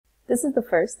This is the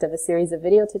first of a series of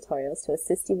video tutorials to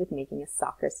assist you with making a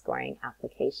soccer scoring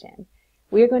application.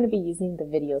 We are going to be using the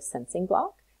video sensing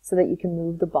block so that you can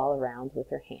move the ball around with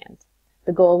your hand.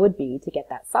 The goal would be to get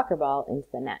that soccer ball into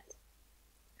the net.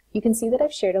 You can see that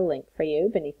I've shared a link for you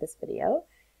beneath this video.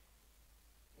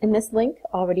 And this link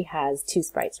already has two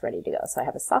sprites ready to go. So I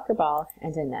have a soccer ball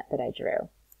and a net that I drew.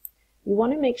 You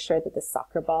want to make sure that the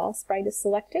soccer ball sprite is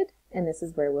selected, and this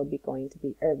is where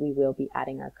we will be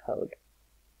adding our code.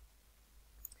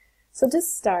 So to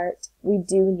start, we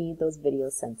do need those video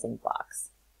sensing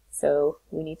blocks. So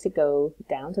we need to go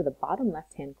down to the bottom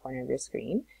left-hand corner of your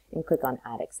screen and click on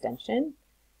Add Extension,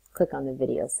 click on the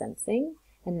video sensing,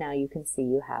 and now you can see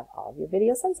you have all of your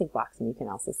video sensing blocks, and you can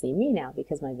also see me now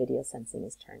because my video sensing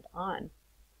is turned on.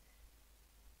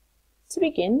 To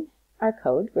begin our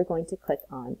code, we're going to click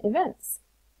on Events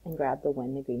and grab the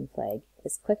When the Green Flag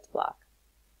is Clicked block.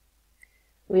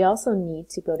 We also need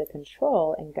to go to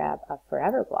Control and grab a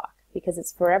Forever block because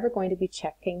it's forever going to be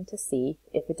checking to see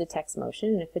if it detects motion,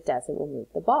 and if it does, it will move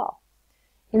the ball.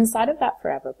 Inside of that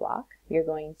Forever block, you're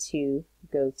going to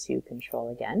go to Control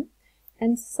again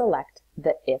and select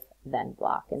the If-Then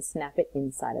block and snap it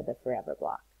inside of the Forever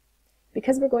block.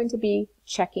 Because we're going to be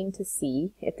checking to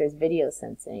see if there's video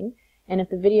sensing, and if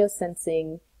the video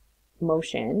sensing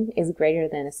motion is greater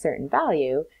than a certain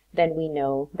value, then we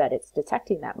know that it's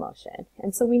detecting that motion.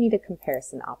 And so we need a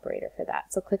comparison operator for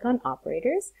that. So click on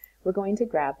Operators. We're going to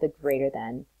grab the greater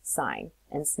than sign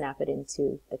and snap it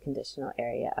into the conditional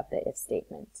area of the if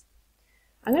statement.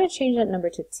 I'm going to change that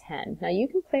number to 10. Now you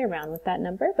can play around with that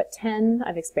number, but 10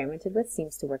 I've experimented with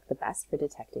seems to work the best for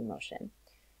detecting motion.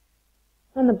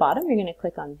 On the bottom, you're going to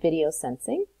click on Video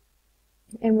Sensing,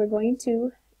 and we're going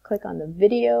to click on the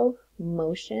Video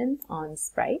Motion on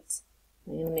Sprite.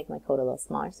 I'm going to make my code a little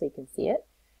smaller so you can see it.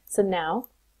 So now,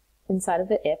 inside of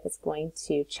the if, it's going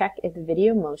to check if the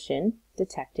video motion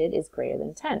detected is greater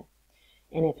than 10.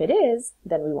 And if it is,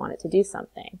 then we want it to do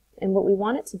something. And what we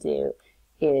want it to do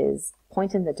is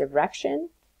point in the direction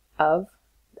of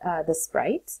the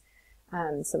sprite.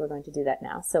 So we're going to do that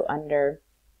now. So under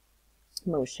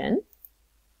Motion,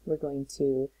 we're going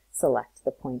to select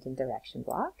the Point in Direction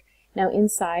block. Now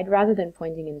inside, rather than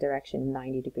pointing in direction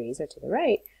 90 degrees or to the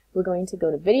right, we're going to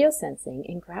go to Video Sensing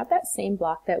and grab that same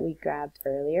block that we grabbed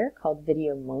earlier called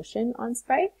Video Motion on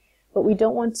Sprite, but we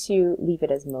don't want to leave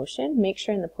it as motion. Make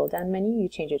sure in the pull-down menu you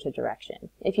change it to direction.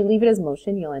 If you leave it as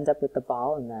motion, you'll end up with the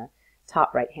ball in the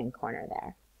top right-hand corner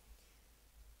there.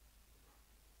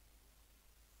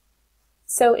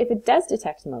 So if it does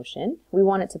detect motion, we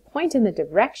want it to point in the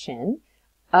direction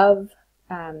of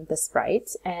the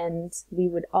sprite, and we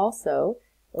would also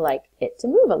like it to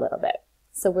move a little bit.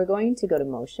 So we're going to go to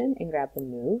Motion and grab the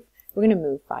Move. We're going to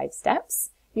move 5 steps.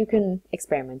 You can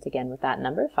experiment again with that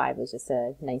number. 5 is just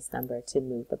a nice number to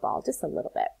move the ball just a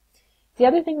little bit. The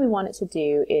other thing we want it to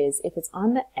do is if it's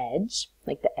on the edge,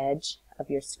 like the edge of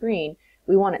your screen,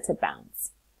 we want it to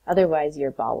bounce. Otherwise,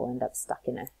 your ball will end up stuck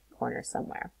in a corner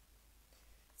somewhere.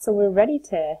 So we're ready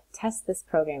to test this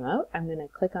program out. I'm going to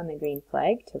click on the green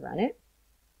flag to run it.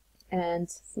 And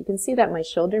you can see that my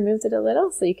shoulder moves it a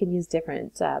little, so you can use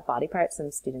different body parts.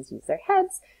 Some students use their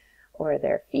heads or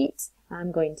their feet.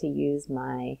 I'm going to use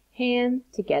my hand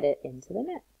to get it into the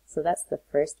net. So that's the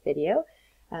first video.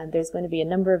 There's going to be a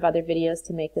number of other videos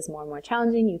to make this more and more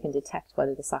challenging. You can detect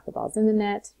whether the soccer ball is in the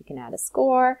net. You can add a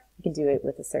score. You can do it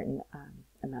with a certain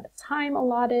amount of time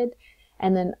allotted.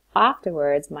 And then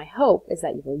afterwards, my hope is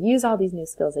that you will use all these new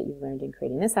skills that you've learned in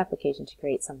creating this application to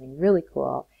create something really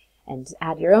cool and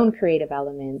add your own creative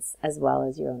elements as well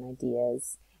as your own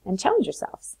ideas and challenge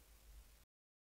yourselves.